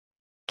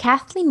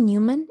Kathleen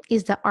Newman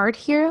is the art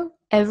hero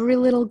every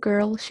little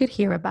girl should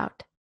hear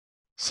about.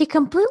 She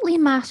completely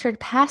mastered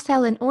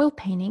pastel and oil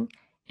painting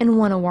and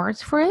won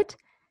awards for it,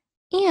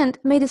 and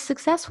made a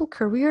successful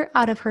career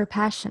out of her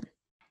passion.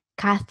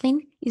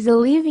 Kathleen is a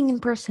living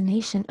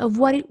impersonation of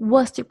what it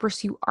was to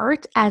pursue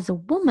art as a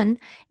woman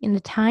in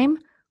a time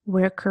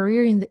where a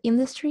career in the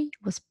industry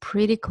was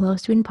pretty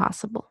close to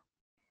impossible,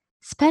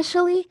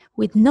 especially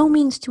with no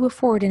means to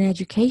afford an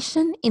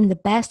education in the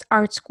best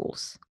art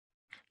schools.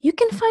 You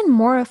can find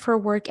more of her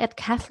work at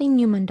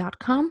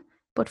KathleenNewman.com,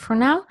 but for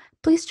now,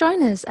 please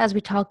join us as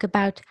we talk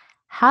about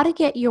how to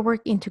get your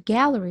work into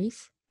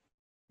galleries,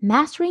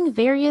 mastering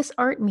various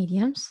art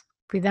mediums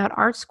without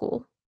art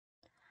school,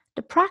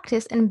 the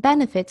practice and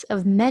benefits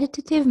of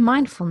meditative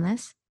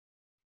mindfulness,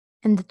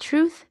 and the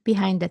truth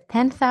behind the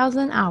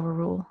 10,000-hour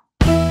rule.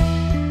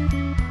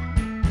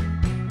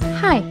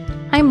 Hi,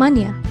 I'm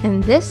Anya,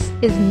 and this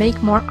is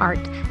Make More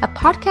Art, a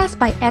podcast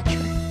by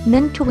Etcher,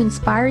 meant to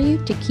inspire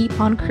you to keep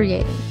on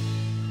creating.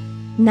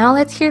 Now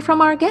let's hear from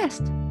our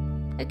guest.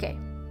 Okay,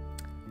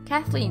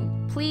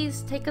 Kathleen,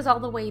 please take us all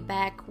the way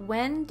back.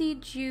 When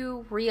did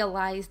you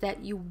realize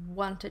that you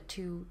wanted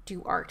to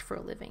do art for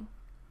a living?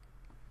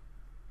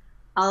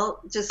 I'll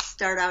just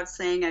start out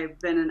saying I've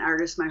been an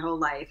artist my whole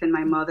life, and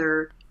my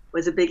mother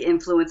was a big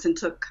influence and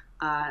took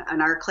an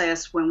art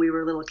class when we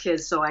were little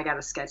kids, so I got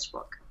a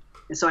sketchbook.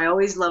 And so I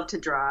always loved to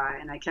draw,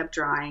 and I kept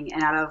drawing.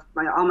 And out of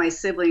all my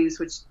siblings,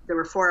 which there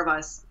were 4 of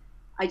us,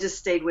 I just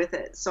stayed with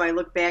it. So I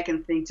look back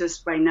and think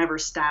just by never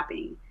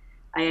stopping,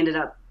 I ended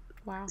up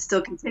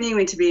still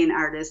continuing to be an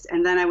artist.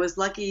 And then I was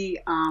lucky.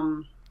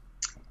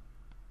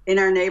 In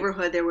our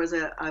neighborhood, there was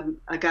a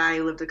guy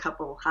who lived a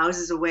couple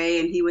houses away,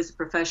 and he was a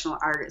professional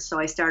artist. So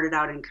I started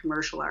out in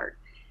commercial art.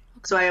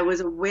 So I was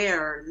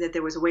aware that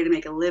there was a way to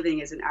make a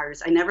living as an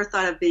artist. I never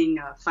thought of being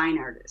a fine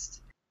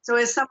artist. So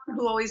as someone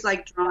who always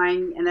liked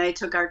drawing, and I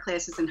took art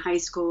classes in high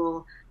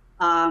school,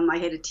 I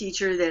had a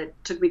teacher that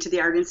took me to the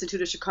Art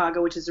Institute of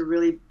Chicago, which is a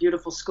really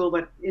beautiful school.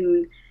 But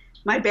in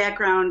my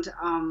background,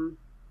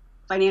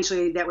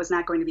 financially, that was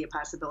not going to be a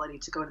possibility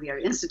to go to the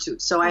Art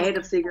Institute. So I had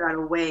to figure out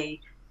a way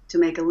to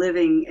make a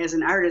living as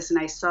an artist. And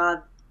I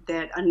saw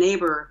that a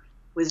neighbor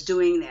was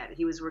doing that.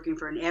 He was working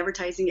for an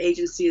advertising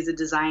agency as a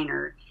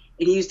designer.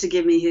 And he used to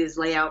give me his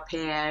layout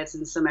pads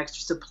and some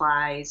extra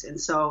supplies. And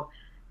so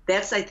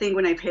that's, I think,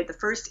 when I had the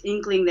first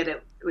inkling that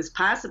it was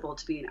possible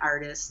to be an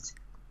artist.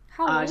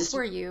 How old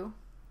were you?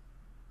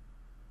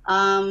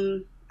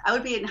 I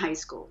would be in high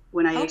school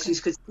when I actually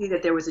could see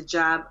that there was a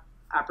job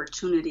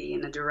opportunity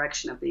in the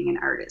direction of being an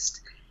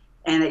artist,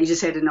 and that you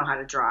just had to know how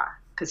to draw,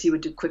 because he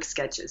would do quick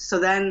sketches. So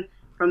then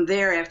from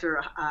there,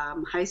 after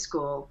high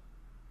school,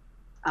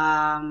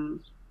 I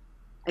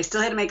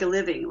still had to make a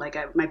living.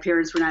 My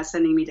parents were not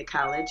sending me to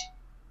college.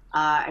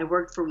 I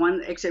worked for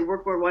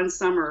one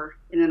summer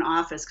in an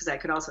office because I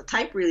could also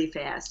type really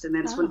fast. And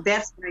that's when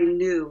I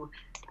knew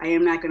I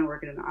am not going to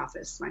work in an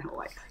office my whole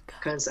life,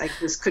 because I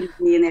just couldn't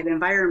be in that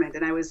environment.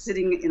 And I was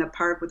sitting in a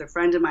park with a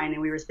friend of mine,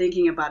 and we were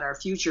thinking about our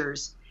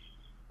futures.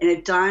 And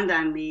it dawned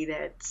on me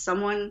that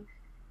someone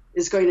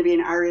is going to be an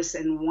artist,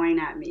 and why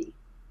not me?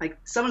 Like,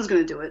 someone's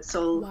going to do it.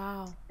 So,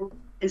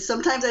 and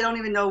sometimes I don't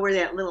even know where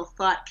that little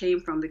thought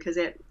came from, because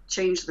it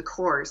changed the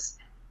course.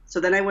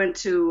 So then I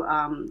went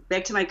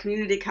back to my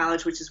community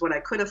college, which is what I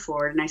could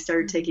afford, and I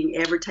started taking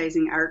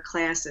advertising art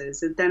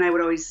classes. And then I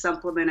would always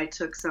supplement. I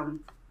took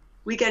some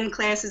weekend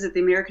classes at the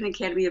American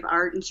Academy of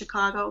Art in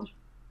Chicago.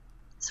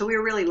 So we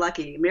were really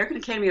lucky. American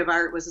Academy of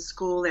Art was a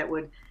school that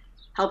would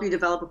help you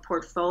develop a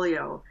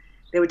portfolio.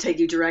 They would take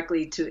you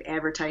directly to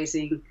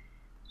advertising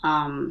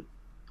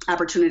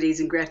opportunities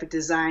in graphic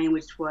design,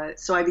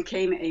 so I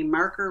became a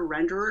marker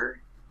renderer.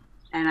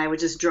 And I would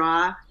just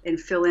draw and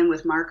fill in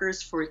with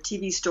markers for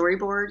TV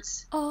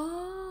storyboards,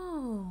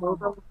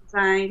 logo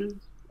design,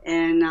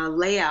 and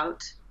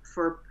layout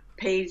for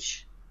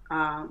pages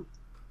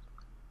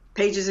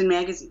in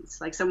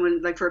magazines. Like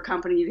for a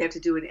company, you'd have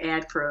to do an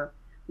ad for a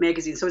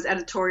magazine. So it's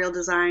editorial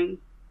design.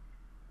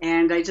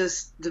 And I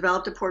just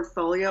developed a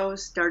portfolio,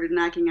 started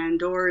knocking on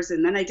doors,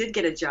 and then I did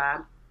get a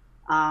job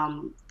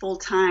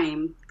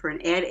full-time for an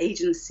ad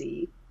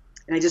agency.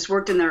 And I just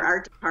worked in their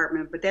art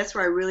department. But that's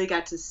where I really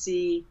got to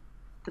see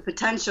the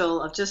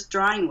potential of just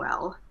drawing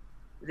well,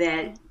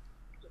 that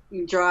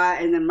you draw,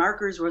 and then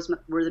markers were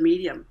the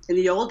medium. In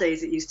the old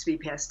days, it used to be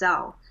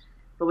pastel.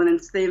 But when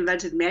they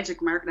invented magic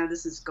marker, now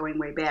this is going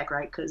way back,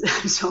 right, because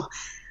I'm so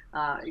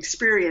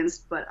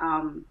experienced, but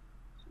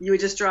you would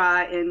just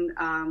draw in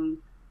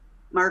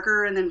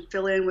marker and then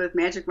fill in with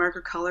magic marker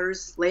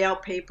colors,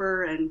 layout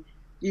paper, and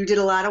you did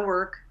a lot of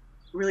work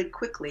really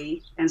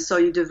quickly, and so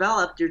you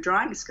developed your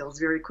drawing skills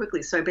very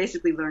quickly. So I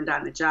basically learned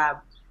on the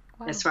job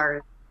as far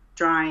as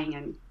drawing.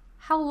 And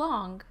how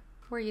long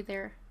were you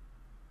there?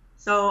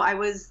 So I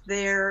was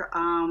there,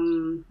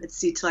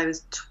 till I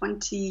was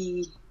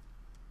 20,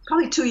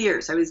 probably 2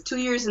 years. I was 2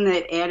 years in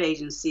that ad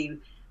agency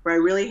where I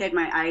really had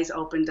my eyes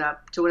opened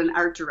up to what an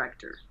art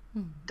director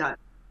does.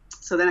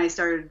 So then I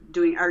started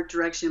doing art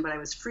direction, but I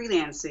was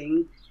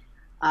freelancing.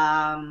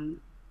 And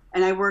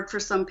I worked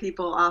for some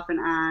people off and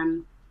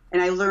on.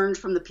 And I learned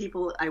from the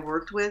people I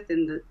worked with,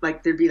 and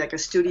like there'd be like a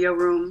studio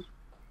room.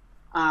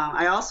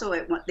 I also,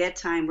 at that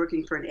time,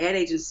 working for an ad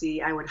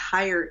agency, I would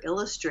hire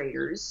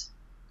illustrators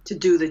to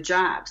do the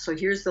job. So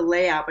here's the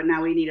layout, but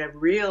now we need a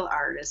real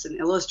artist, an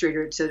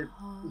illustrator, to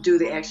do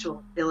the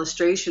actual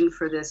illustration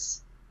for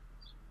this.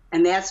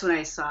 And that's when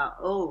I saw,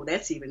 oh,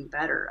 that's even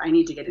better. I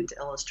need to get into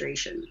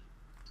illustration.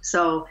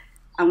 So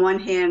on one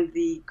hand,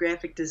 the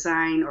graphic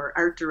design or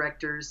art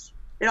directors,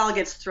 it all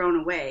gets thrown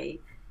away.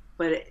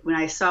 But when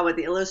I saw what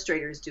the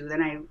illustrators do,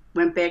 then I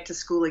went back to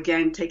school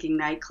again, taking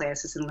night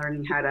classes and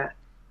learning how to.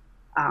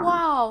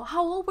 Wow.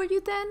 How old were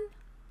you then?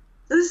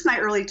 So this is my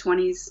early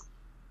 20s,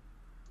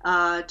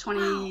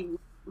 20,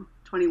 wow.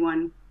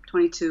 21,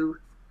 22.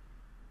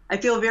 I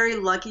feel very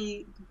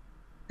lucky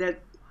that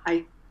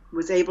I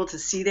was able to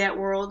see that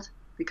world,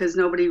 because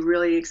nobody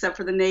really, except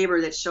for the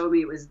neighbor that showed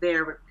me it was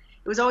there, but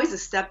it was always a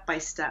step by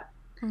step.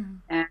 Mm-hmm.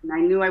 And I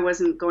knew I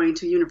wasn't going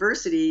to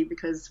university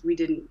because we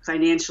didn't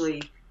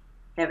financially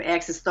have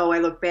access. Though I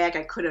look back,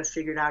 I could have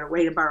figured out a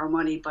way to borrow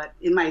money, but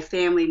in my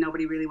family,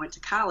 nobody really went to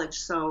college.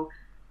 So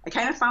I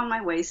kind of found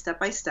my way step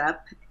by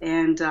step,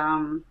 and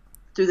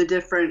through the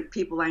different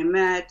people I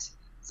met,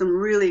 some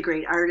really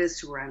great artists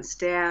who were on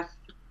staff.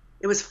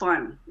 It was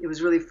fun. It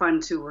was really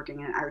fun too, working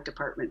in an art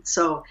department.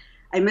 So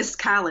I missed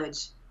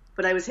college,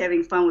 but I was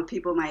having fun with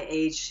people my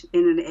age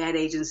in an ad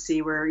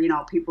agency where, you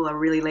know, people are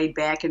really laid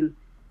back, and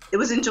it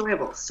was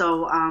enjoyable.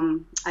 So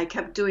I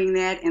kept doing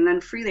that, and then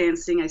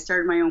freelancing. I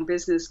started my own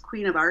business,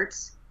 Queen of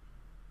Arts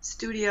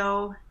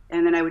Studio,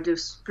 and then I would do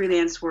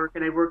freelance work,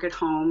 and I'd work at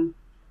home,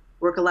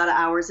 work a lot of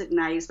hours at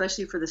night,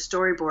 especially for the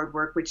storyboard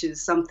work, which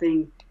is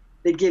something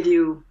they give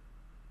you,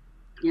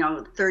 you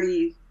know,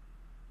 30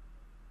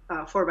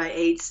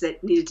 4x8s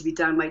that needed to be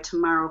done by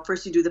tomorrow.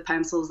 First you do the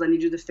pencils, then you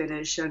do the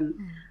finish, and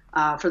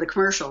for the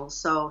commercials.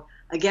 So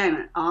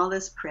again, all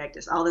this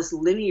practice, all this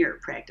linear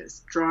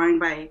practice, drawing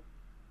by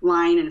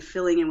line and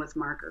filling in with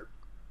marker.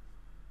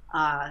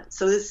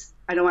 So this,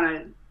 I don't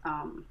want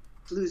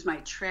to lose my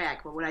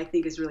track, but what I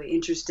think is really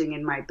interesting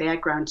in my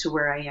background to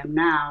where I am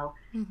now,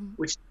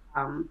 which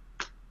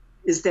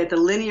is that the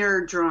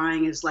linear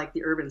drawing is like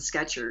the urban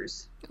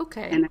sketchers.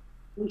 Okay. And the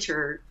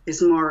painter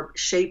is more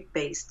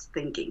shape-based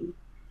thinking.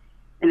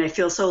 And I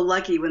feel so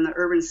lucky when the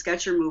urban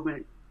sketcher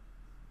movement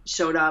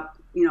showed up,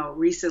 you know,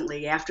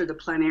 recently after the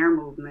plein air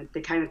movement.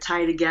 They kind of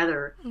tie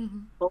together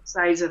both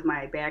sides of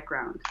my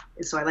background.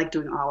 And so I like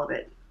doing all of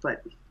it.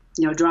 But,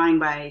 you know, drawing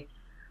by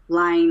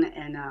line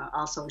and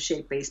also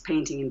shape-based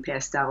painting in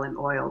pastel and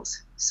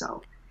oils.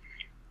 So,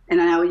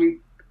 and I know you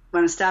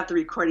want to stop the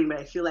recording, but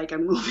I feel like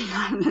I'm moving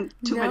on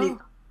too many.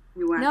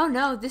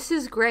 No, this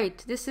is great.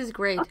 This is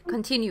great. Okay.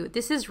 Continue.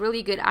 This is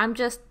really good. I'm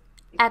just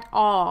at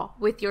awe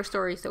with your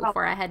story so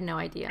far. I had no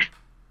idea.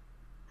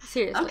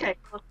 Seriously. Okay.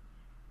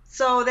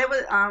 So that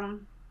was,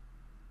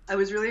 I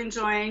was really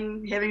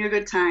enjoying having a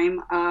good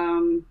time,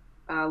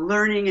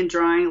 learning and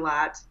drawing a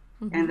lot.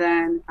 And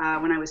then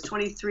when I was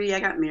 23, I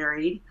got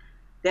married.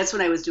 That's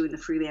when I was doing the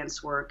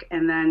freelance work.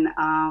 And then,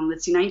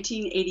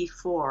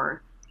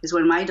 1984 is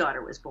when my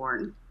daughter was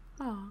born.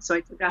 Oh. So I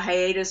took a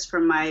hiatus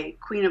from my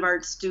Queen of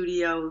Art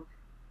Studio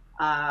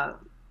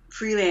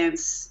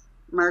freelance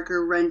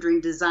marker rendering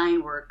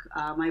design work.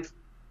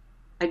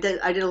 I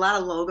did a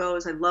lot of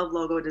logos. I love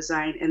logo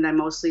design, and then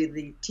mostly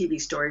the TV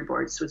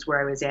storyboards was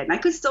where I was at. And I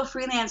could still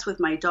freelance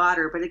with my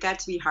daughter, but it got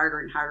to be harder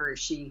and harder as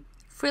she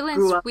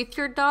grew up. With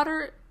your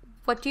daughter?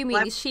 What do you mean?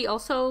 Well, is she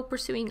also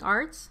pursuing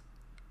arts?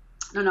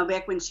 No,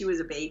 back when she was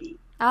a baby.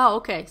 Oh,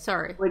 okay.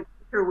 Sorry. I would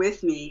take her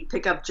with me,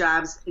 pick up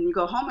jobs, and you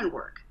go home and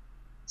work.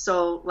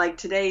 So like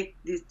today,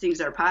 these things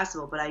are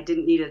possible, but I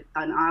didn't need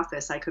an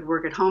office. I could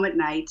work at home at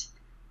night,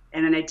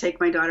 and then I'd take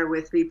my daughter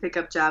with me, pick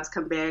up jobs,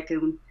 come back,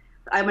 and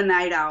I'm a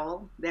night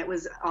owl. That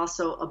was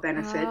also a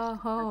benefit.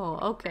 Oh,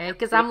 okay.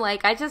 Because I'm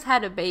like, I just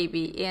had a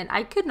baby, and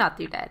I could not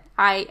do that.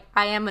 I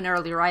am an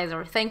early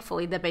riser.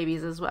 Thankfully, the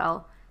babies as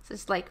well. So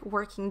it's like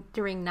working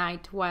during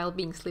night while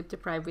being sleep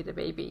deprived with a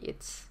baby.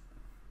 It's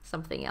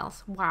something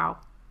else. Wow.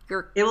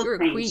 You're a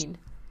queen.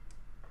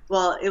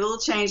 Well, it will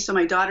change. So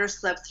my daughter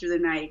slept through the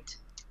night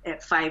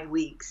at 5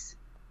 weeks.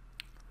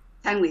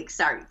 10 weeks.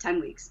 At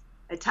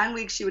 10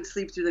 weeks, she would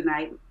sleep through the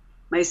night.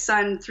 My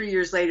son, 3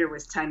 years later,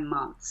 was 10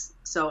 months.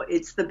 So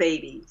it's the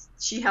baby.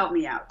 She helped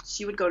me out.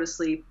 She would go to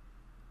sleep.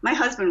 My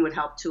husband would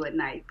help too at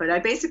night. But I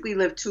basically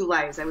lived two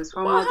lives. I was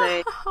home all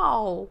day.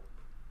 Wow.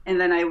 And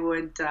then I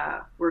would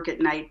work at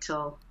night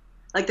till,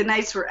 like, the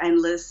nights were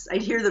endless.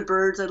 I'd hear the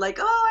birds. I'd like,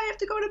 oh, I have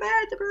to go to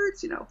bed, the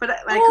birds, you know. But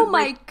oh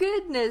my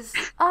goodness.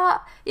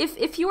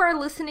 If you are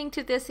listening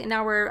to this in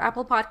our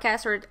Apple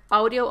Podcast or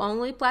audio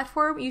only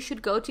platform, you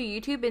should go to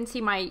YouTube and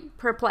see my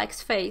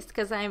perplexed face,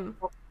 because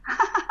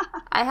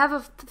I have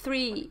a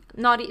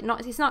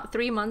he's not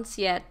 3 months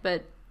yet,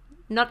 but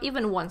not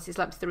even once he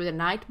slept through the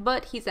night,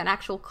 but he's an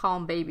actual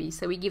calm baby.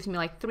 So he gives me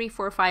like 3,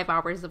 4, 5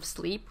 hours of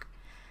sleep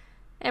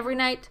every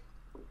night.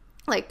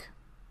 Like,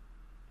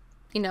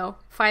 you know,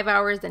 5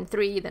 hours, then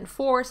 3, then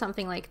 4,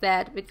 something like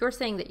that. But you're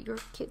saying that your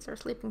kids are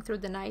sleeping through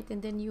the night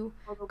and then you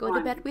go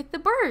to bed with the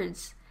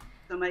birds.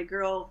 So my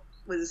girl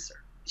was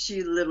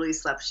she literally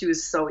slept. She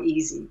was so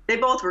easy. They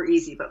both were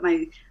easy, but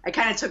I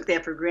kind of took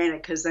that for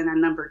granted because then on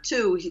number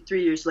two,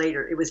 3 years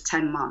later, it was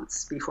 10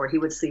 months before he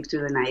would sleep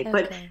through the night.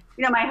 But Okay.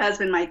 my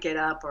husband might get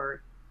up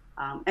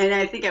and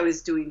I think I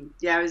was doing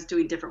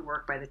different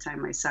work by the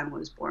time my son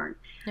was born.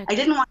 Okay. I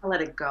didn't want to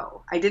let it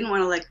go. I didn't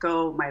want to let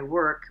go of my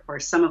work or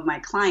some of my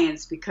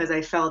clients because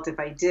I felt if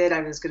I did,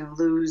 I was going to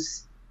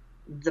lose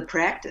the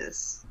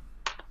practice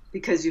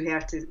because you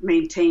have to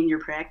maintain your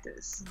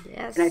practice.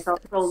 Yes. And I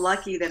felt so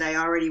lucky that I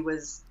already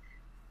was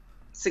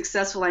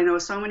successful. I know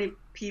so many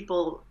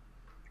people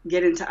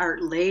get into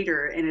art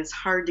later and it's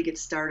hard to get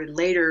started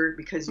later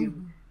because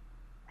you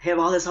have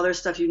all this other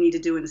stuff you need to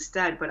do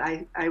instead. But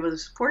I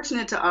was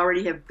fortunate to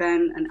already have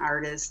been an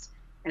artist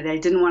and I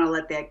didn't want to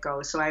let that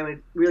go. So I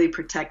would really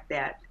protect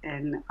that.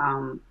 And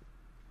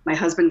my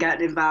husband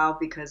got involved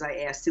because I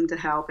asked him to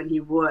help and he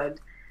would.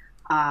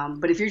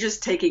 But if you're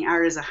just taking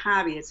art as a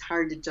hobby, it's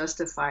hard to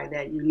justify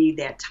that you need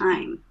that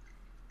time.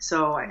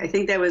 So I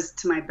think that was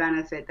to my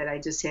benefit that I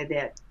just had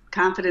that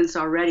confidence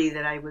already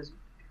that I was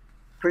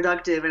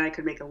productive and I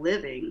could make a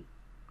living.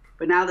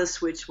 But now the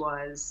switch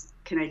was,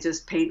 can I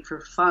just paint for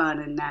fun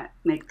and not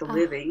make the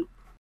living?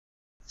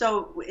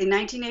 So in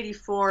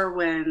 1984,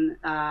 when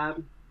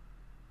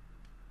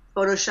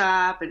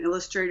Photoshop and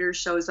Illustrator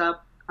shows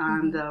up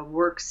on the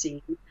work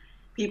scene,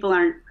 people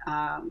aren't,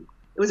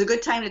 it was a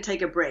good time to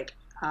take a break.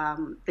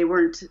 They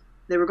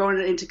were going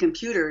into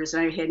computers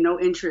and I had no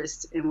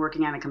interest in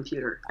working on a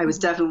computer. I was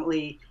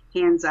definitely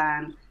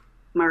hands-on,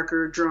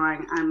 marker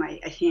drawing on my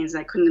hands.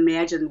 I couldn't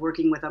imagine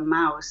working with a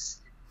mouse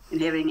and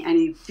having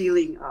any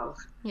feeling of,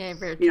 very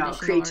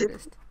creativity.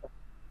 artist.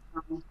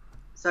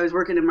 So I was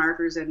working in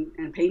markers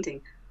and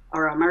painting,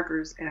 or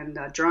markers and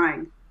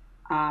drawing.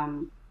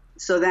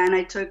 So then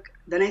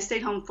I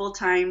stayed home full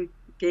time,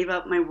 gave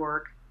up my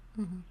work,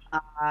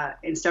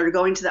 and started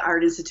going to the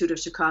Art Institute of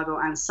Chicago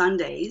on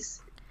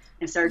Sundays.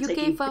 And started You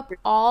gave up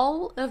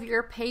all of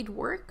your paid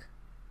work?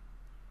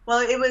 Well,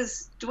 it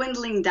was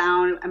dwindling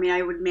down. I mean,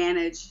 I would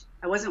manage.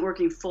 I wasn't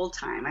working full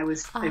time. I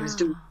was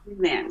doing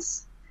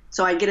freelance.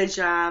 So I'd get a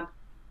job,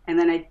 and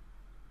then I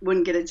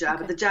wouldn't get a job.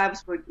 But the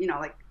jobs would, it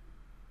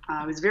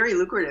was very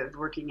lucrative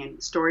working in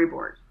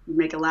storyboard. You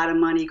make a lot of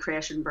money,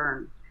 crash and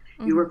burn.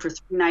 You work for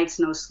 3 nights,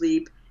 no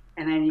sleep,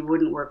 and then you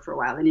wouldn't work for a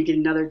while. Then you get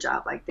another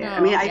job like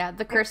that.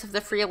 The curse of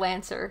the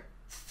freelancer,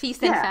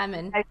 feast and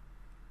famine.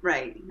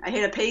 Right. I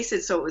had to pace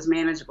it so it was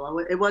manageable.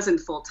 It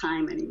wasn't full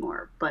time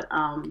anymore. But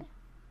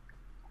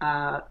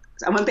I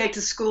went back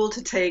to school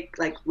to take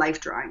like life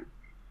drawing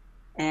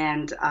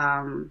and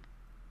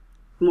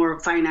more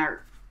fine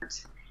art,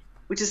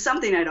 which is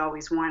something I'd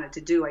always wanted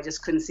to do. I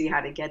just couldn't see how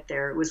to get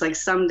there. It was like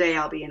someday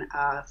I'll be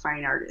a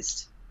fine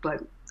artist,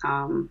 but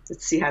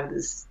let's see how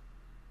to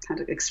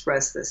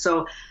express this.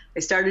 So I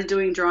started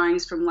doing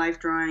drawings from life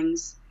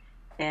drawings,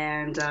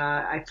 and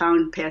I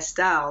found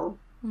pastel.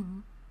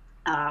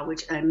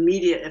 Which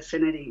immediate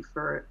affinity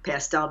for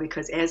pastel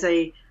because as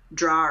a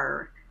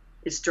drawer,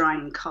 it's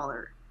drawing in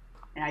color.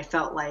 And I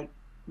felt like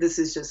this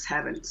is just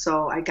heaven.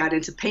 So I got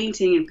into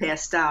painting and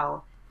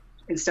pastel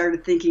and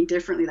started thinking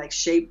differently, like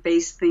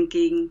shape-based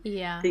thinking,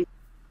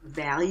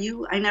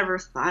 value. I never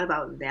thought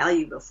about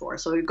value before.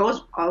 So it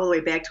goes all the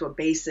way back to a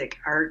basic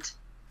art,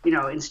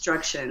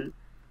 instruction.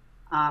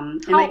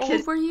 How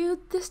old were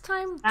you this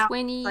time?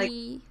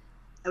 20?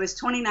 I was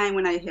 29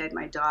 when I had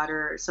my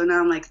daughter, so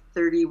now I'm like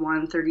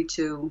 31,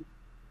 32.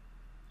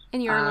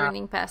 And you're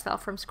learning pastel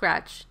from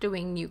scratch,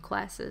 doing new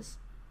classes.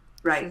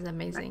 Right. This is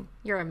amazing. Right.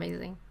 You're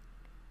amazing.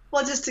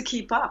 Well, just to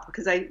keep up,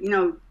 because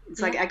it's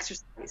like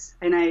exercise.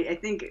 And I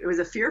think it was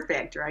a fear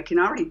factor. I can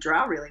already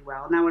draw really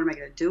well. Now what am I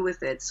going to do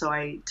with it? So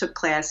I took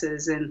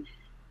classes, and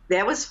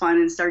that was fun,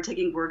 and started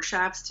taking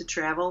workshops to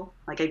travel.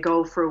 Like I'd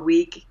go for a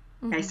week.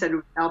 I studied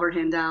with Albert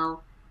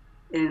Handel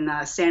in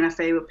Santa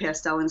Fe with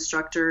pastel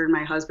instructor, and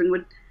my husband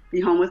would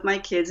be home with my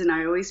kids, and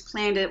I always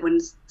planned it when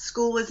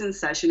school was in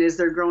session as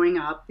they're growing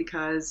up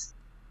because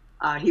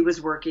he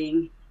was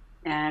working.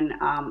 And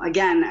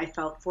again, I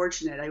felt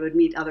fortunate. I would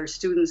meet other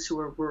students who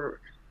were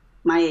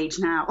my age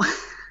now,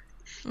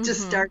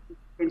 just starting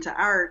into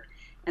art,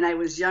 and I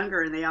was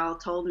younger, and they all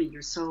told me,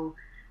 "You're so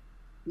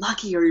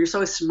lucky, or you're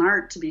so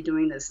smart to be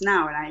doing this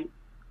now." And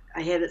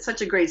I had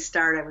such a great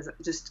start. I was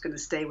just going to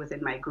stay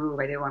within my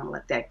groove. I didn't want to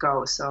let that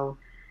go. So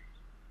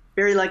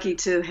very lucky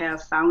to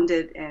have found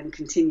it and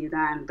continued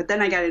on. But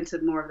then I got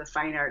into more of the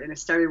fine art, and I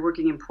started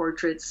working in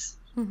portraits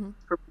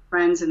for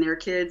friends and their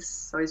kids.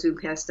 So I was doing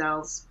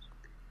pastels.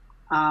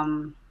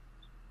 I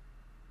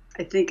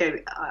think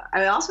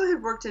I also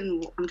had worked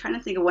in, I'm trying to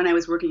think of when I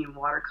was working in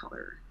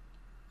watercolor.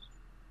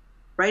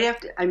 Right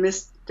after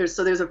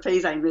there's a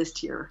phase I missed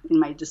here in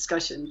my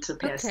discussion to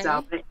pastel.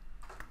 Okay.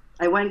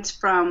 I went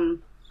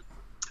from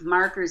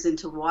markers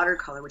into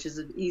watercolor, which is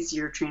an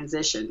easier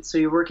transition. So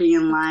you're working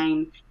in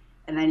line,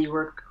 and then you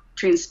work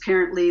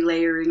transparently,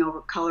 layering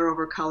over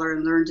color,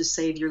 and learn to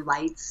save your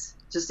lights.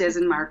 Just as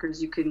in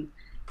markers, you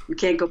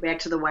can't go back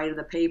to the white of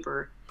the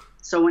paper.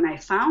 So when I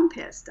found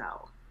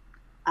pastel,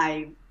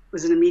 I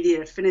was an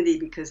immediate affinity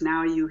because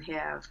now you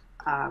have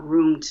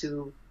room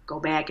to go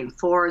back and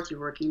forth. You're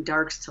working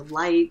darks to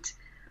light.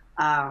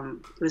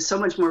 It was so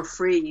much more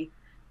free.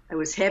 I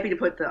was happy to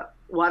put the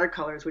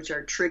watercolors, which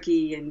are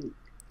tricky, and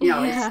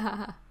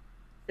Yeah.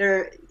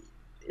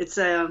 it's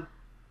a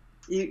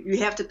you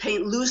have to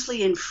paint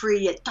loosely and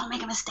free. Yet don't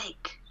make a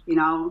mistake.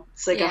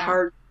 It's like a Yeah.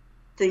 hard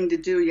thing to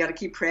do. You got to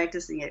keep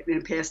practicing it.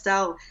 In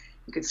pastel,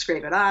 you could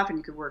scrape it off and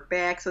you could work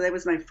back. So that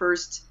was my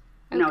first,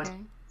 Okay.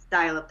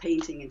 style of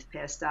painting into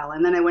pastel.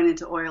 And then I went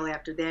into oil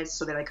after that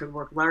so that I could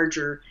work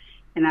larger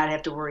and not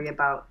have to worry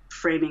about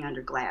framing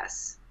under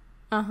glass.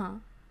 Uh-huh.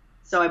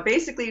 So I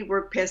basically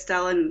worked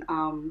pastel and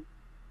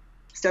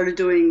started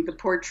doing the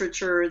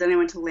portraiture. Then I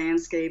went to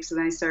landscapes, and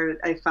then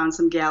I found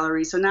some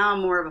galleries. So now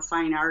I'm more of a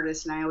fine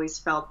artist, and I always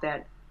felt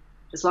that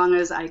as long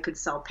as I could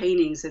sell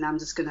paintings, and I'm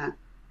just going to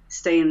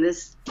stay in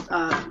this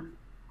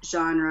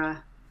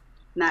genre,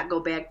 not go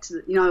back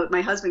to,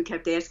 my husband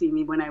kept asking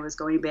me when I was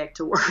going back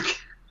to work.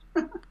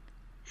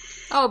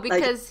 Oh, Like,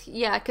 because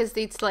because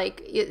it's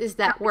like, is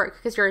that work?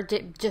 Because you're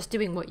just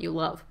doing what you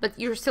love, but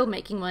you're still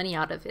making money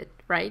out of it,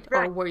 right?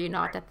 Or right. were you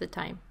not at the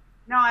time?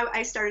 No,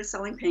 I started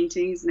selling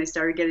paintings, and I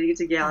started getting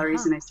into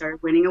galleries, Uh-huh. and I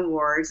started winning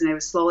awards, and I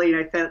was slowly, and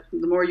I felt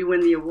the more you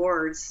win the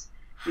awards,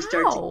 you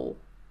start to How?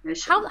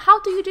 commission. How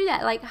do you do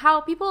that? Like,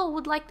 how people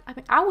would like, I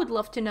mean, I would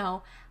love to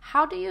know,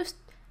 how do you,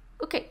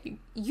 okay,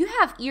 you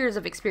have years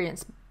of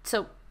experience.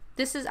 So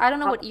this is, I don't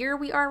know what year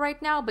we are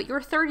right now, but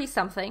you're 30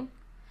 something.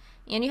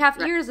 And you have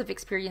Right. years of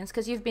experience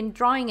because you've been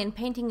drawing and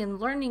painting and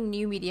learning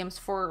new mediums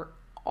for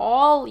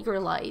all your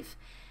life.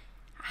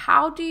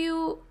 How do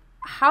you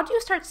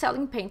start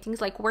selling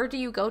paintings? Like, where do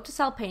you go to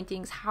sell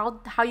paintings?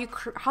 How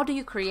do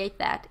you create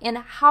that? And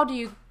how do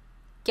you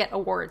get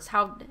awards?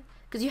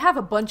 Because you have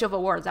a bunch of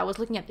awards. I was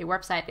looking at your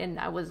website and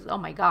I was, oh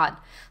my God,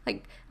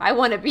 like, I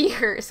want to be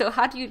here. So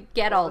how do you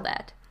get all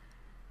that?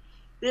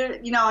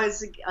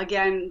 It's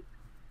again,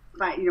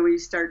 when you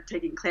start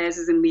taking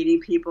classes and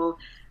meeting people,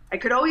 I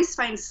could always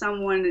find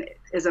someone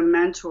as a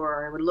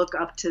mentor. I would look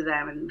up to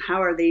them and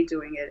how are they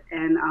doing it.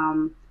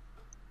 And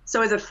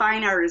so as a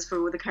fine artist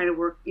for the kind of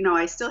work,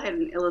 I still had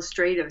an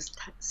illustrative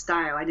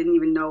style. I didn't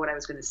even know what I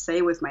was going to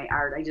say with my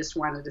art. I just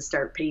wanted to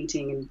start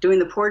painting and doing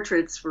the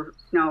portraits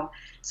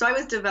so I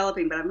was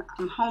developing, but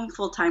I'm home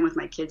full time with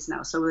my kids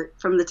now. So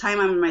from the time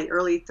I'm in my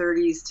early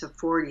 30s to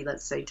 40,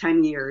 let's say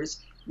 10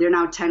 years, they're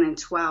now 10 and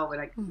 12 when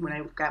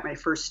I got my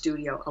first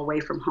studio away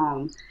from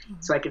home,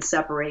 so I could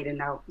separate and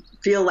now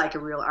feel like a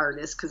real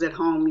artist, because at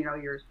home,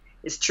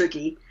 it's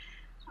tricky.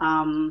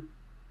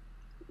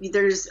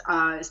 There's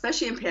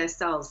especially in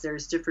pastels,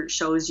 there's different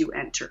shows you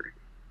enter,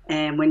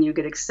 and when you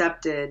get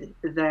accepted,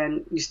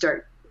 then you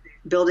start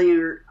building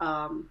your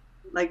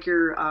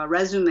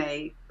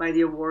resume by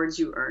the awards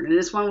you earn, and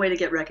it's one way to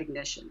get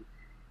recognition.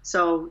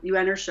 So you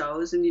enter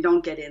shows and you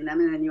don't get in them,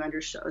 and then you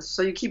enter shows,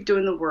 so you keep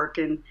doing the work.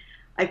 And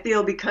I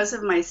feel because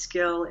of my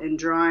skill in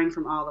drawing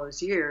from all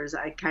those years,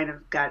 I kind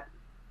of got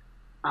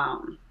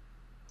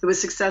it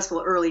was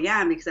successful early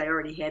on because I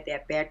already had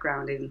that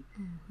background in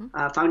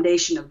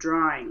foundation of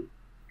drawing.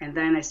 And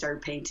then I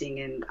started painting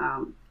in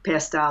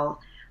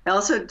pastel. I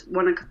also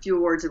won a few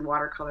awards in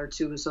watercolor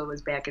too, so it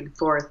was back and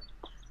forth.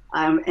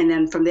 And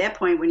then from that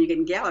point, when you get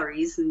in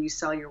galleries and you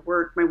sell your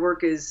work, my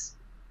work is,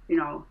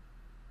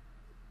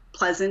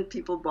 pleasant.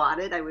 People bought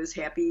it. I was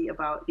happy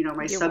about, my Your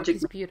work subject.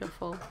 is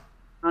beautiful.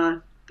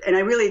 And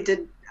I really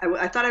did.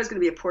 I thought I was going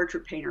to be a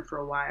portrait painter for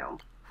a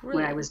while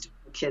when I was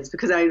doing kids,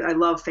 because I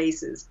love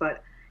faces.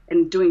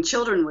 And doing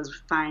children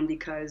was fine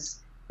because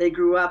they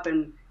grew up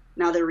and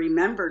now they're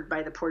remembered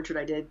by the portrait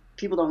I did.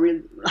 People don't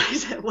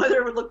realize whether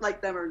it would look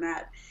like them or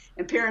not.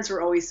 And parents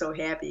were always so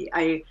happy.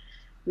 I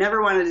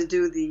never wanted to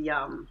do the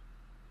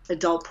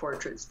adult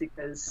portraits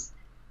because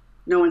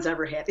no one's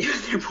ever happy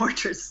with their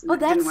portraits. Oh,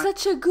 that's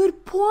such a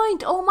good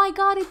point. Oh my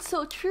God, it's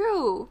so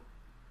true.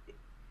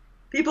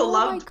 People Oh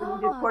my love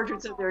God.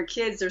 portraits of their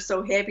kids. They're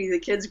so happy the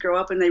kids grow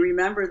up and they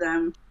remember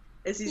them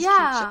as these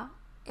Yeah. cute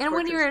And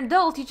when portraits. you're an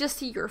adult, you just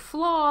see your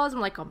flaws.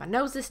 I'm like, oh, my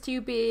nose is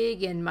too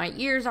big and my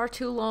ears are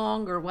too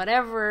long or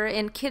whatever.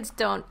 And kids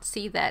don't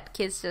see that.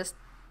 Kids just,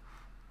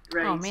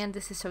 Right. oh man,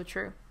 this is so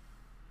true.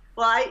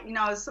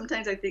 Well,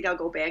 sometimes I think I'll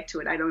go back to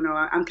it. I don't know.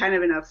 I'm kind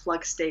of in a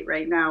flux state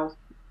right now,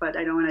 but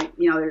I don't want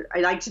to, I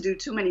like to do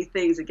too many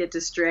things and get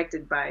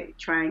distracted by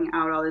trying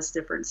out all this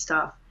different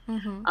stuff.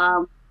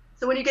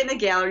 So when you get in a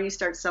gallery, you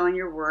start selling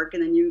your work,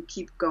 and then you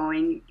keep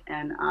going.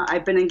 And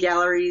I've been in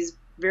galleries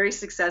very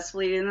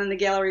successfully, and then the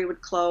gallery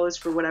would close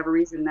for whatever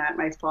reason, not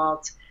my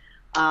fault.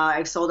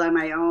 I've sold on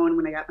my own.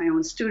 When I got my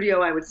own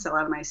studio, I would sell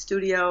out of my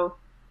studio.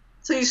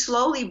 So you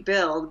slowly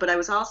build, but I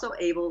was also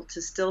able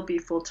to still be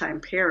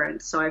full-time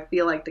parent. So I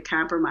feel like the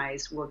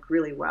compromise worked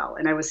really well,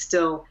 and I was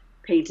still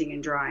painting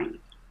and drawing.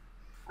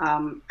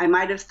 I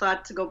might have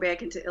thought to go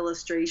back into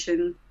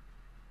illustration.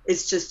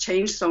 It's just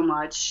changed so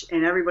much,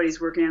 and everybody's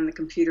working on the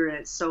computer, and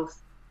it's so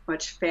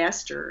much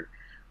faster.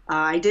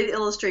 I did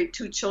illustrate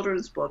 2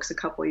 children's books a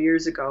couple of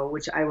years ago,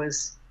 which I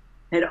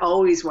had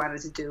always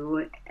wanted to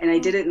do, and I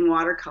did it in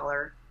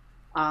watercolor.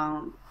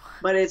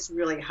 But it's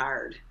really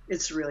hard.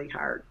 It's really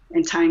hard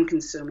and time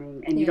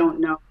consuming, and you don't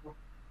know.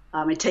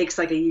 It takes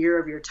like a year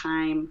of your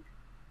time.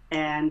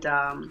 And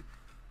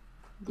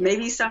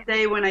maybe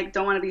someday when I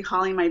don't want to be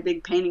hauling my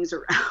big paintings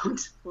around,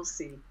 we'll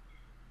see.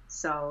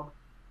 So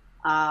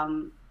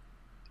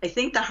I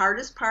think the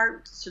hardest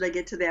part, should I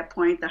get to that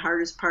point, the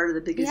hardest part of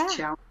the biggest Yeah.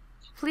 challenge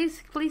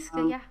Please,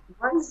 yeah.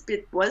 was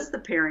the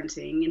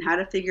parenting and how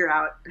to figure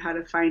out how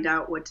to find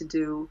out what to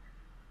do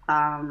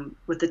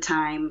with the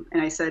time.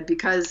 And I said,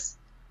 because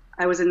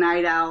I was a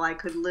night owl, I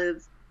could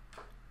live.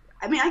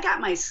 I mean, I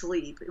got my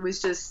sleep. It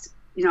was just,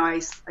 I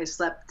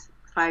slept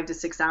 5 to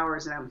 6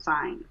 hours and I'm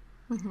fine.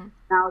 Mm-hmm.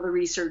 Now the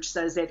research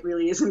says that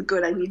really isn't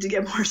good. I need to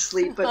get more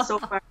sleep. But so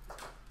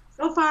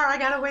far I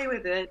got away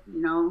with it.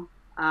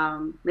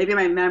 Maybe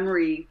my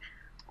memory,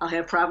 I'll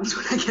have problems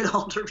when I get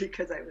older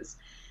because I was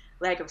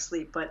lack of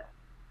sleep. But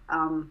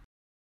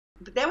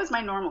that was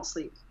my normal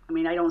sleep. I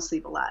mean, I don't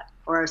sleep a lot,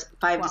 or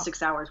 5 to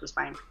 6 hours was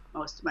fine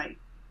most of my.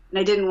 And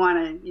I didn't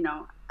want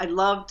to, I'd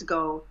love to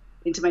go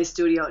into my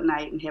studio at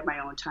night and have my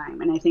own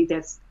time. And I think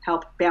that's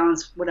helped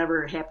balance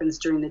whatever happens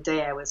during the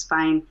day. I was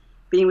fine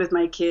being with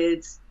my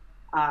kids,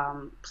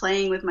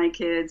 playing with my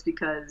kids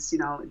because,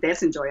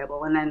 that's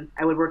enjoyable. And then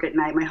I would work at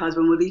night. My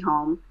husband would be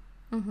home.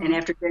 Mm-hmm. And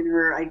after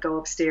dinner, I'd go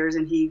upstairs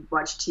and he'd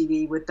watch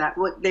TV with that.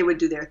 They would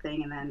do their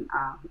thing. And then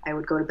I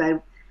would go to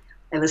bed.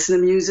 I listen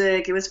to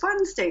music. It was fun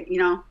to stay,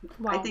 Wow.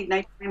 I think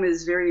nighttime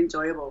is very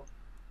enjoyable.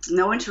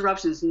 No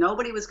interruptions.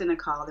 Nobody was going to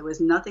call. There was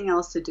nothing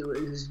else to do.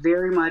 It was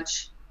very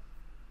much,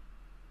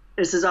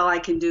 this is all I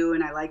can do,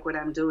 and I like what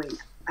I'm doing.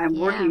 I'm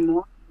working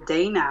more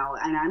day now,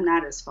 and I'm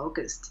not as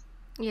focused.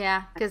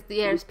 Yeah, because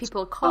there's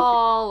people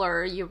call,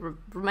 or you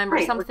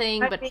remember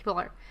something, but people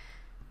are...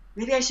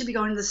 Maybe I should be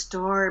going to the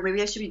store.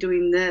 Maybe I should be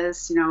doing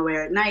this,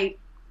 where at night,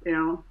 I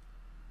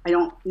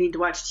don't need to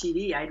watch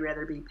TV. I'd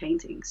rather be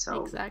painting.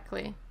 So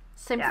exactly.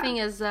 Same thing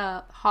as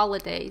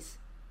holidays.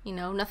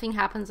 Nothing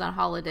happens on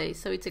holidays,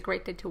 so it's a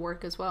great day to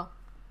work as well.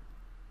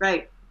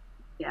 Right.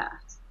 Yeah.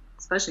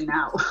 Especially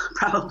now,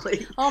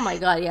 probably. Oh my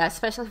God, yeah.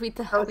 Especially with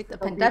the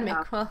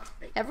pandemic. Well,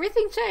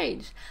 everything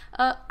changed.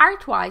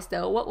 Art-wise,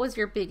 though, what was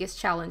your biggest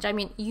challenge? I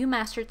mean, you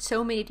mastered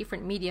so many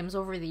different mediums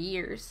over the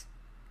years.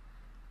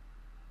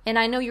 And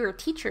I know you're a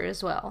teacher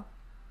as well.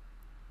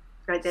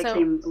 Right, that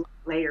came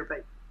later,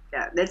 but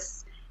yeah,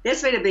 that's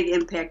made a big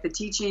impact. The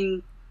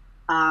teaching,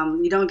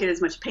 you don't get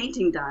as much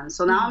painting done.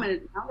 So now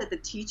now that the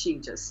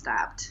teaching just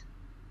stopped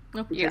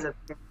because of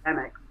the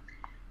pandemic,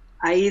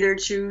 I either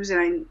choose,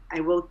 and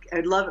I want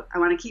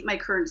to keep my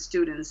current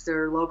students.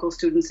 They're local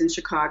students in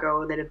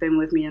Chicago that have been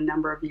with me a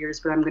number of years,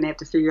 but I'm going to have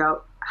to figure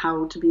out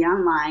how to be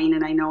online,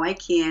 and I know I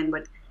can,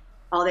 but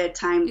all that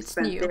time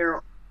spent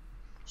there,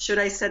 should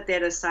I set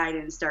that aside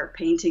and start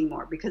painting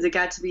more? Because it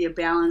got to be a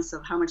balance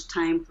of how much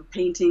time for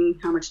painting,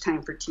 how much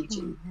time for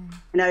teaching. Mm-hmm.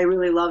 And I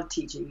really love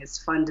teaching. It's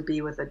fun to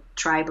be with a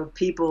tribe of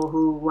people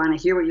who want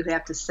to hear what you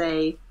have to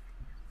say.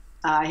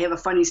 I have a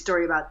funny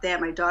story about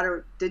that. My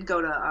daughter did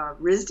go to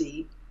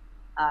RISD.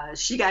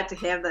 She got to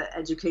have the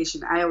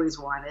education I always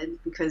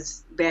wanted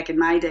because back in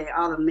my day,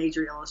 all the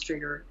major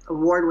illustrator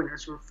award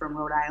winners were from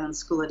Rhode Island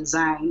School of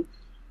Design.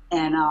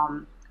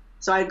 And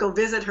so I'd go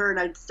visit her and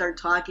I'd start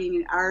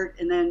talking art,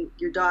 and then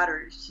your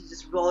daughter, she'd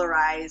just roll her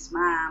eyes,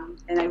 Mom.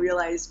 And I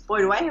realized, boy,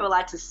 do I have a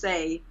lot to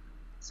say.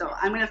 So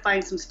I'm going to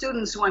find some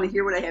students who want to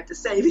hear what I have to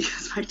say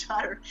because my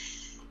daughter,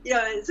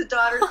 it's a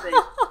daughter thing.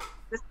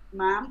 This is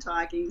Mom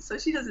talking. So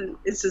she doesn't,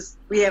 it's just,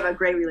 we have a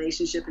great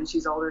relationship and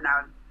she's older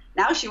now.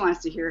 Now she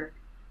wants to hear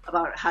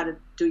about how to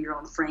do your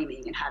own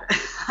framing and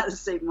how to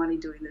save money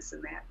doing this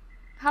and that.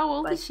 How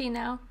old is she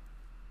now?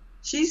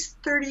 She's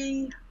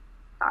 35,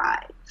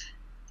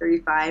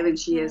 and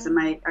she has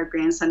our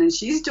grandson, and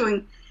she's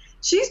doing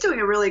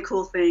a really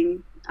cool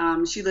thing.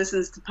 She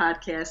listens to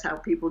podcasts, how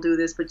people do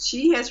this, but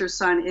she has her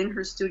son in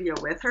her studio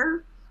with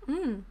her.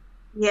 Mm.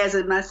 He has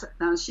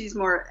she's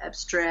more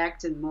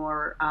abstract and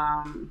more,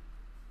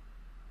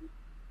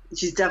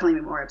 she's definitely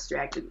more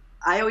abstract.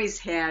 I always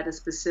had a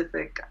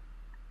specific,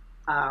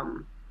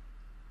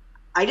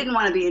 I didn't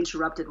want to be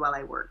interrupted while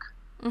I work.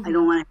 Mm-hmm. I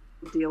don't want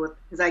to deal with,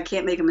 because I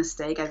can't make a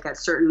mistake. I've got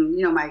certain,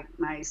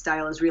 my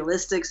style is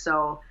realistic,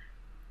 so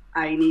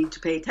I need to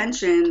pay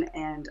attention,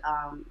 and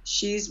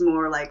she's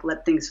more like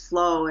let things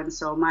flow. And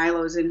so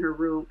Milo's in her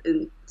room,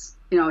 and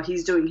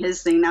he's doing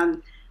his thing. Now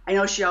I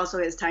know she also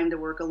has time to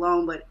work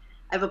alone, but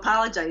I've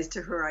apologized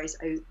to her.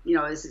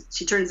 As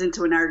she turns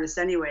into an artist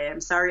anyway.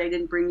 I'm sorry I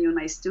didn't bring you in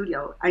my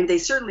studio. They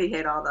certainly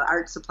had all the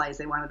art supplies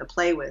they wanted to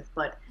play with,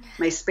 but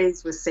my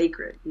space was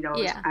sacred.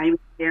 I'm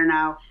there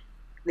now.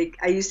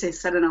 I used to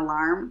set an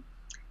alarm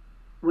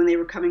when they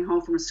were coming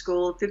home from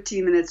school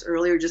 15 minutes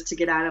earlier just to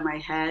get out of my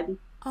head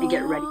and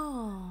get ready.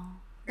 Oh,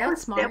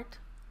 that's smart.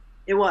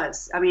 It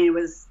was. I mean, it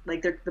was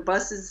like the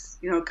bus is,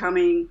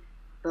 coming.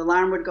 The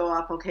alarm would go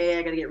off. Okay,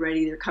 I got to get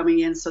ready. They're coming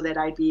in, so that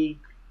I'd be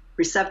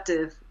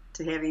receptive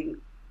to having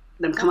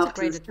them come up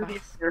to the studio.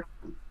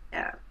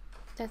 Yeah.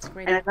 That's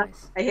great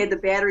advice. I had the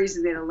batteries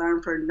in that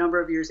alarm for a number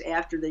of years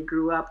after they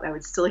grew up. I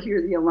would still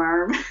hear the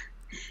alarm.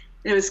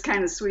 It was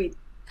kind of sweet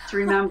to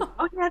remember,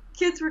 oh yeah, the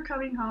kids were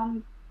coming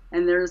home,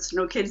 and there's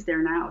no kids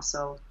there now.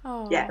 So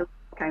yeah, it was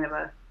kind of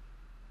a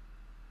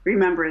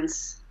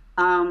remembrance.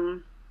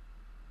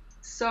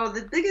 So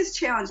the biggest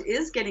challenge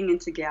is getting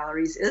into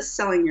galleries, is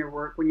selling your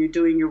work when you're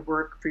doing your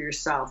work for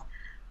yourself.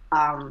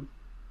 Um,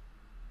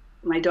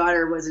 my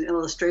daughter was an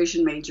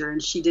illustration major,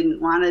 and she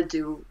didn't want to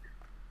do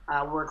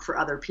work for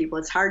other people.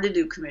 It's hard to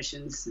do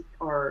commissions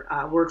or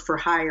work for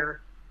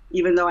hire,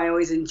 even though I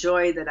always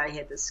enjoyed that I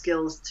had the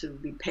skills to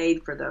be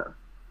paid for the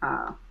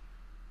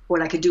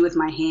what I could do with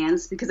my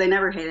hands, because I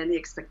never had any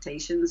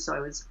expectations.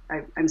 So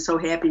I'm so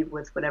happy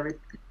with whatever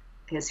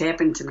has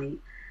happened to me.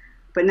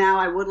 But now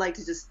I would like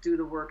to just do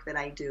the work that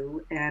I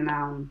do.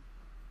 And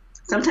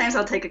sometimes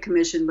I'll take a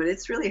commission, but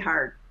it's really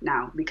hard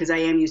now because I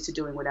am used to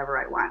doing whatever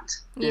I want.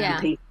 Yeah.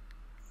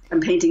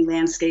 I'm painting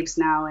landscapes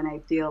now, and I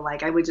feel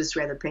like I would just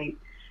rather paint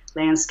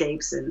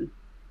landscapes and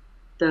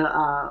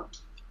the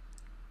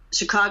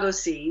Chicago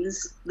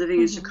scenes,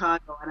 living in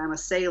Chicago, and I'm a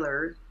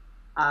sailor.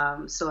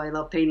 So I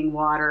love painting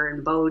water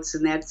and boats,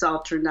 and that's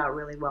all turned out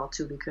really well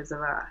too because of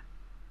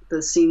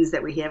the scenes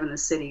that we have in the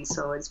city.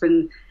 So I've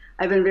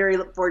been very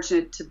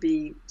fortunate to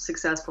be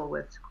successful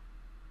with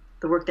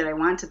the work that I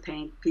want to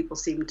paint. People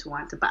seem to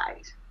want to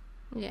buy.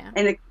 Yeah.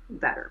 And it's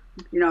better.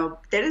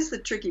 That is the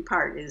tricky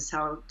part, is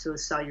how to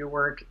sell your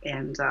work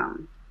and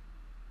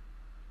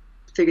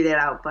figure that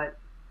out. But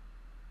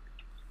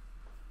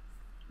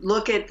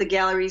look at the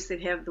galleries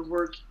that have the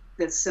work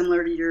that's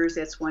similar to yours.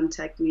 That's one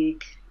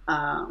technique.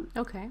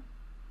 Okay.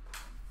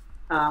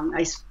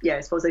 I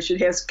suppose I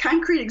should have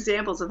concrete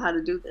examples of how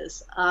to do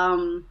this.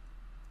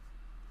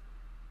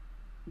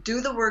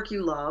 Do the work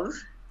you love,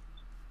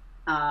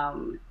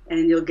 and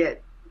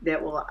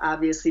that will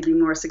obviously be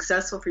more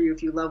successful for you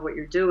if you love what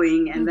you're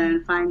doing. And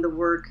then find the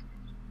work,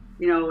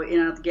 in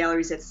the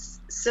galleries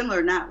that's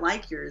similar, not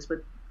like yours,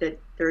 but that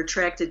they're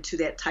attracted to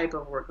that type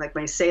of work. Like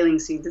my sailing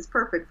scenes, it's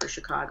perfect for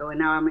Chicago. And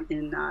now I'm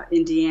in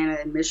Indiana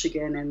and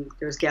Michigan, and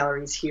there's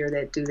galleries here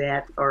that do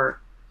that, or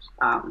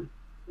are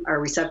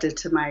receptive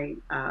to my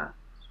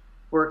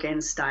work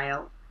and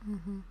style.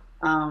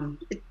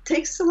 It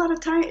takes a lot of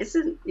time.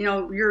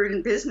 You're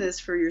in business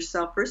for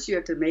yourself. First you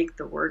have to make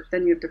the work,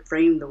 then you have to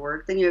frame the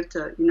work, then you have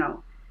to,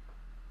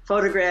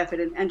 photograph it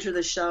and enter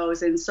the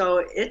shows. And so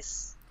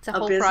it's a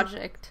whole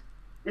project.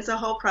 It's a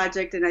whole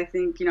project. And I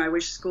think, I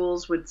wish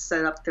schools would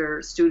set up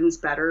their students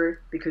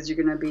better, because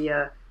you're going to be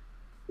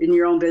in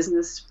your own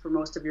business for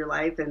most of your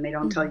life, and they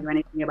don't tell you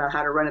anything about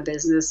how to run a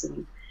business.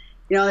 And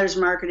there's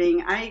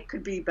marketing. I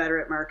could be better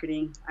at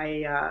marketing.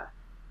 Yeah,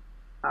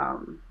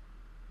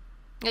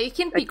 you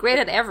can't be great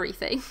at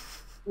everything.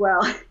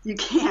 Well, you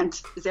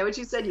can't. Is that what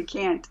you said? You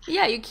can't.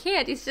 Yeah, you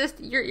can't. It's just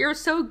you're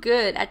so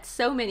good at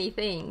so many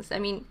things. I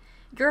mean,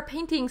 your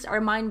paintings are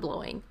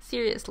mind-blowing,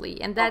 seriously.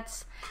 And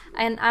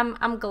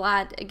I'm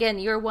glad, again,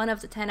 you're one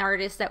of the 10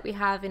 artists that we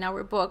have in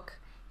our book.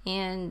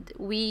 And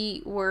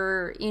we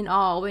were in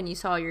awe when you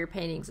saw your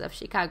paintings of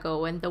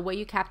Chicago, and the way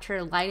you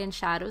capture light and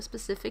shadow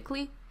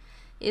specifically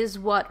is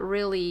what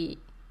really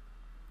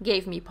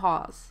gave me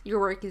pause. Your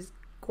work is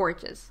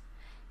gorgeous.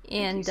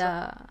 And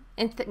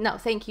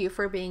thank you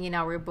for being in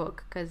our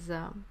book, because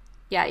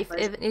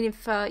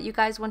if you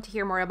guys want to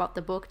hear more about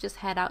the book, just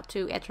head out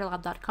to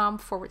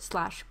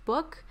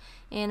etralab.com/book,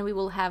 and we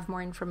will have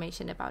more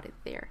information about it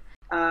there.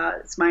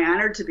 It's my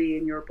honor to be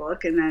in your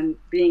book, and then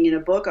being in a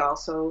book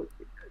also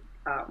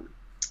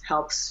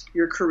helps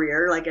your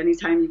career. Like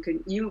anytime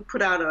you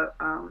put out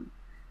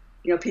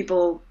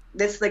people,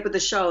 that's like with the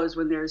shows,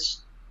 when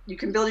you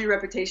can build your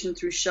reputation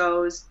through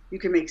shows. You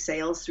can make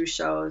sales through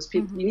shows.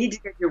 You need to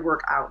get your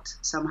work out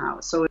somehow.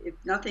 So if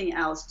nothing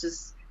else,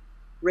 just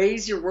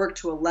raise your work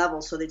to a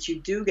level so that you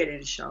do get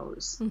in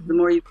shows. The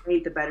more you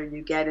paint, the better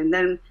you get. And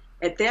then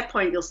at that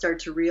point, you'll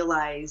start to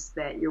realize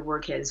that your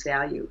work has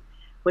value.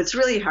 What's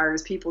really hard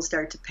is people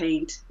start to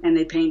paint, and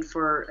they paint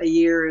for a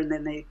year, and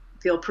then they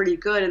feel pretty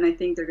good, and they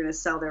think they're going to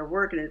sell their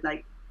work. And it's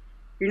like,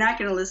 you're not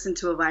going to listen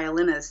to a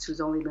violinist who's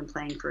only been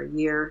playing for a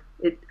year.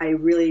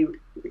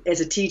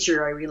 As a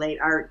teacher, I relate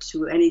art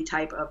to any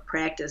type of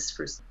practice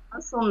for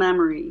muscle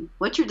memory.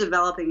 What you're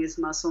developing is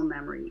muscle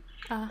memory.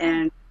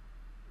 And,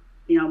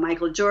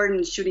 Michael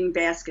Jordan shooting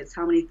baskets,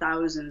 how many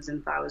thousands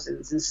and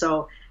thousands. And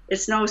so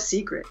it's no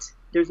secret.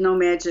 There's no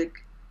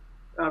magic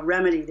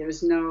remedy.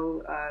 There's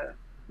no,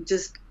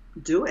 just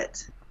do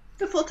it.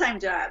 It's a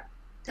full-time job.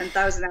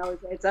 10,000 hours,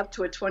 it's up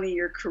to a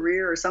 20-year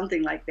career or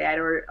something like that,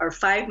 or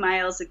 5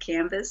 miles of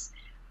canvas.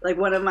 Like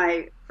one of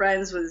my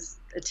friends was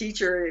a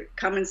teacher,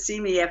 come and see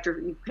me after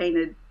you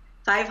painted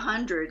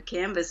 500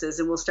 canvases,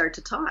 and we'll start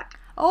to talk.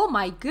 Oh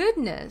my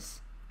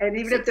goodness. And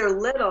even if they're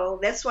little,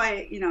 that's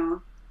why,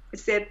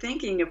 it's that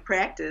thinking of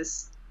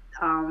practice.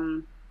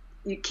 You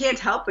can't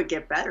help but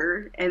get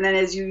better. And then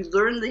as you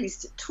learn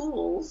these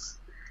tools,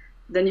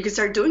 then you can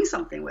start doing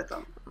something with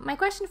them. My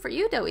question for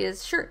you, though,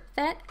 is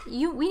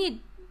we need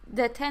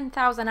the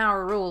 10,000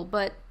 hour rule,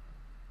 but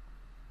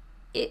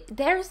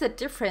there's a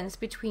difference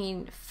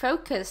between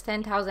focused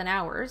 10,000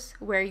 hours,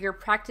 where you're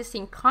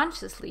practicing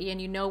consciously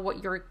and you know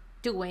what you're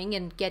doing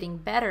and getting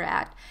better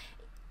at.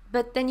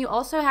 But then you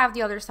also have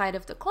the other side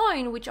of the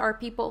coin, which are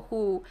people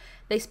who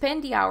they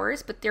spend the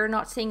hours, but they're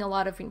not seeing a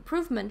lot of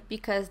improvement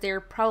because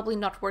they're probably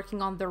not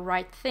working on the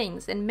right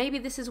things. And maybe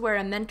this is where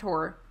a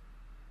mentor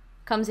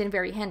comes in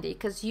very handy,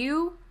 because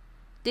you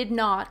did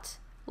not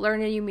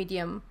learn a new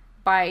medium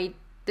by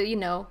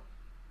the,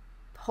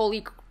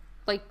 wholly,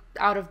 like,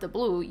 out of the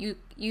blue.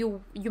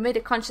 You made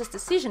a conscious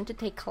decision to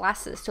take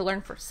classes, to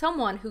learn from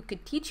someone who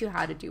could teach you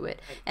how to do it.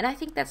 And I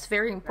think that's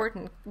very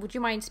important. Would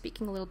you mind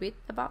speaking a little bit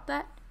about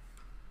that?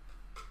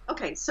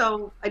 Okay,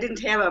 so I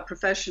didn't have a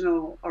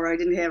professional, or I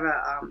didn't have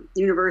a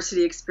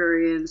university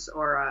experience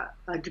or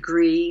a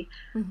degree.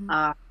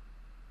 Mm-hmm.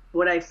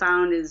 What I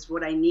found is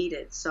what I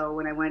needed. So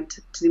when I went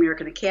to the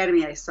American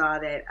Academy, I saw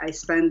that I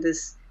spend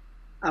this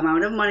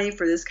amount of money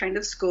for this kind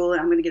of school,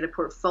 and I'm going to get a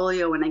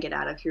portfolio when I get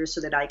out of here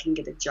so that I can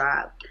get a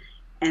job.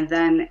 And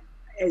then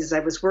as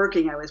I was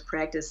working, I was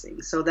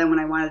practicing. So then when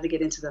I wanted to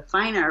get into the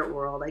fine art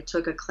world, I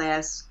took a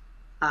class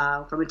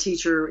from a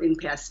teacher in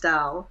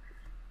pastel.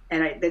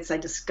 And I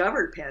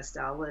discovered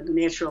pastel and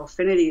natural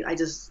affinity. I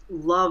just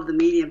love the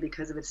medium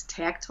because of its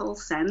tactile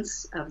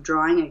sense of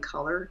drawing and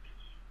color.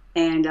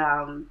 And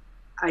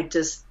I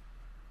just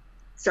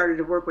started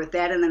to work with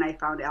that. And then I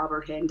found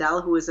Albert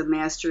Handel, who was a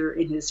master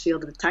in his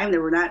field at the time.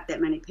 There were not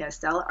that many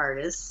pastel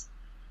artists.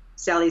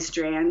 Sally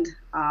Strand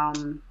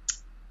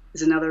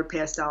is another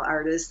pastel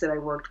artist that I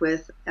worked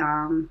with.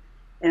 And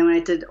when I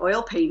did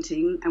oil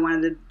painting, I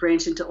wanted to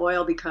branch into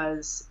oil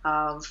because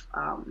of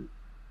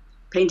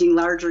painting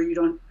larger.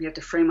 You have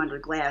to frame under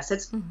glass.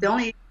 That's the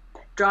only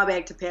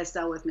drawback to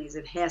pastel with me, is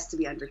it has to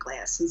be under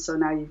glass. And so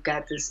now you've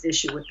got this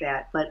issue with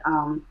that. But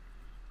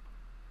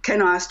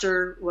Ken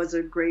Oster was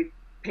a great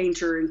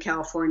painter in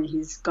California.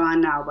 He's gone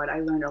now, but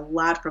I learned a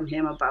lot from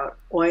him about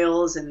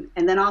oils and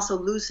then also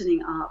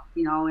loosening up,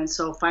 and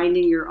so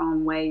finding your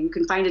own way. You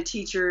can find a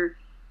teacher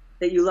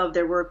that you love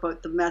their work,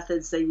 but the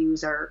methods they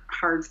use are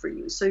hard for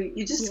you. So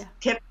you just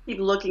have to keep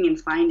looking and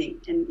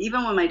finding. And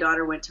even when my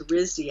daughter went to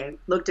RISD, I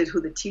looked at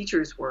who the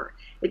teachers were.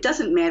 It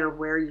doesn't matter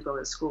where you go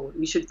to school.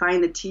 You should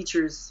find the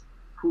teachers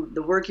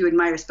the work you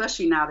admire,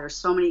 especially now. There's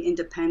so many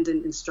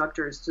independent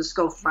instructors. Just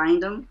go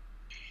find them.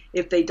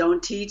 If they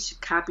don't teach,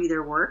 copy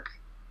their work.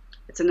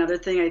 It's another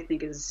thing I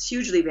think is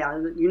hugely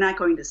valuable. You're not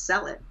going to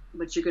sell it,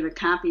 but you're going to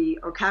copy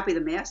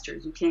the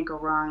masters. You can't go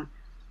wrong,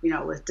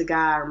 with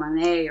Degas or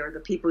Monet or the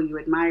people you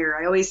admire.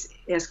 I always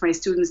ask my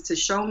students to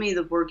show me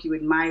the work you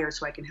admire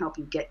so I can help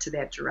you get to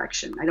that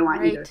direction. I don't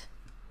want you to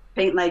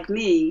paint like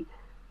me,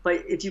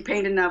 but if you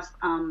paint enough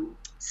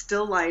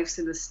still lifes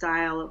in the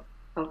style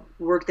of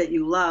work that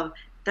you love,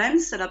 then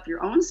set up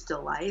your own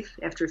still life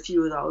after a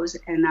few of those,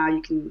 and now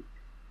you can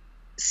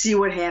see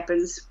what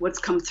happens, what's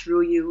come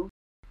through you.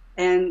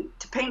 And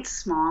to paint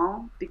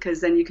small,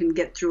 because then you can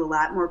get through a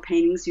lot more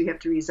paintings. You have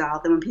to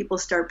resolve them. When people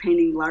start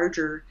painting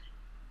larger,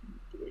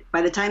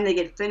 by the time they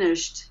get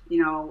finished,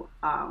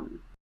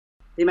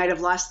 they might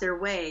have lost their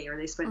way, or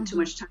they spent too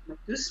much time.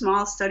 Do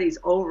small studies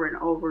over and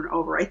over and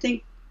over. I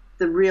think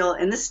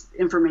and this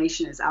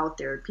information is out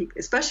there,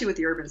 especially with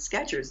the urban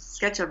sketchers.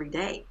 Sketch every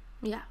day.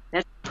 Yeah.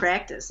 That's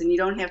practice. And you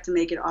don't have to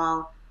make it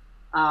all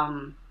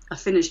a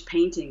finished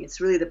painting.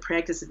 It's really the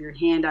practice of your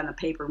hand on the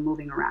paper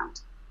moving around.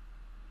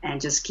 And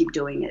just keep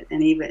doing it.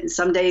 And even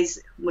some days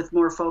with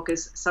more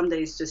focus, some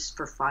days just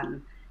for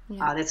fun.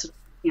 Yeah. There's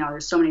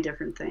so many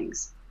different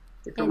things,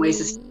 different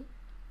ways to.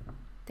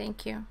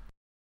 Thank you.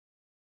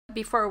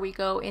 Before we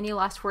go, any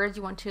last words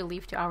you want to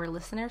leave to our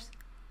listeners?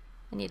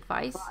 Any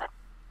advice?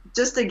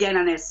 Just again,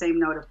 on that same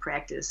note of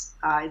practice,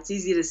 it's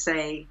easy to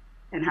say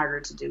and harder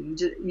to do.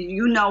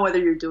 You know whether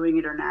you're doing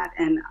it or not.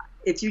 And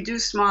if you do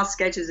small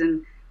sketches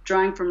and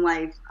drawing from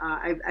life,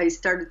 I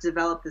started to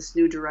develop this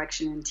new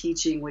direction in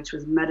teaching, which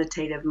was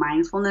meditative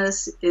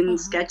mindfulness in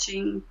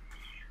sketching,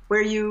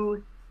 where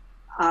you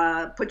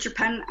put your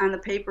pen on the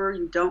paper,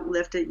 you don't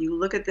lift it, you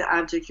look at the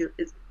object.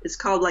 It's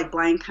called like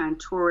blind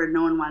contour, and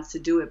no one wants to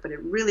do it, but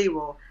it really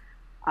will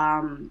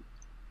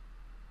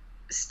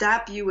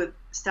stop you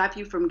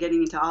from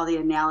getting into all the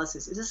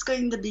analysis. Is this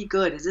going to be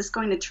good? Is this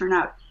going to turn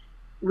out?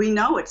 We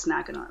know it's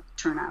not going to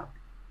turn out.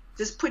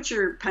 Just put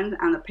your pen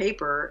on the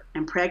paper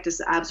and practice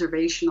the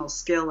observational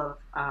skill of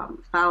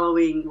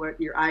following what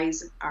your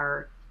eyes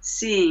are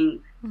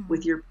seeing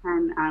with your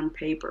pen on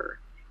paper.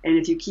 And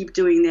if you keep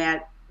doing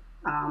that,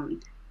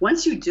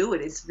 once you do it,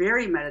 it's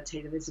very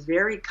meditative. It's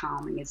very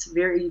calming. You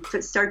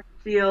start to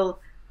feel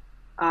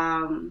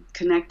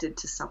connected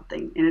to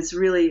something. And it's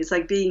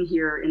like being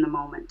here in the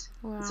moment.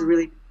 Wow. It's a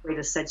really good way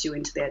to set you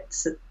into that,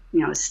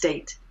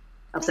 state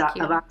of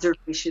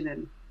observation.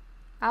 And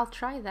I'll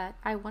try that.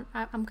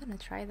 I'm gonna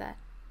try that.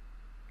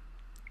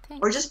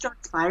 Thanks. Or just draw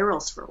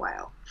spirals for a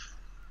while.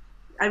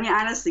 I mean,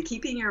 honestly,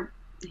 keeping your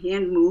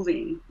hand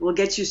moving will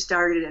get you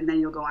started, and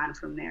then you'll go on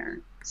from there.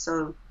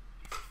 So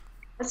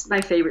that's my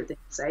favorite thing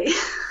to say.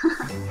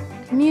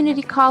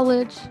 Community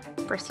college,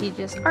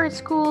 prestigious art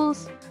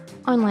schools,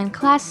 online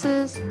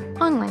classes,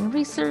 online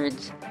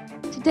research.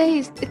 Today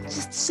it's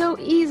just so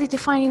easy to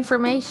find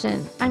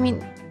information. I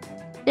mean,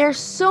 there's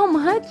so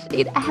much,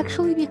 it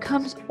actually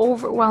becomes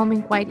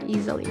overwhelming quite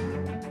easily.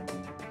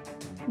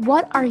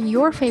 What are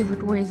your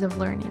favorite ways of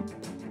learning?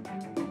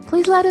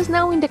 Please let us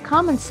know in the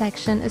comments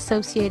section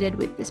associated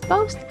with this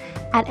post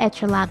at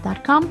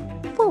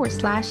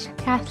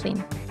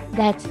etchelab.com/Kathleen.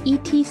 That's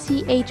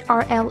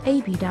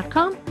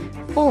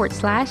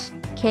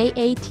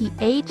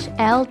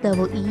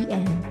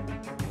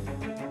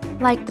etchrlab.com/KATHLEEN.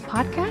 Like the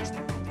podcast?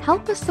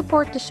 Help us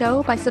support the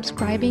show by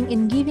subscribing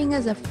and giving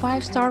us a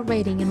 5-star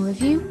rating and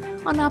review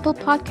on Apple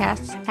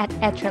Podcasts at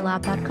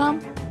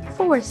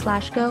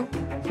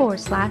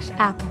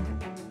etchrlab.com/go/Apple.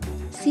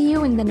 See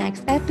you in the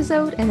next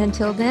episode, and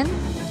until then,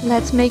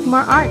 let's make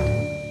more art.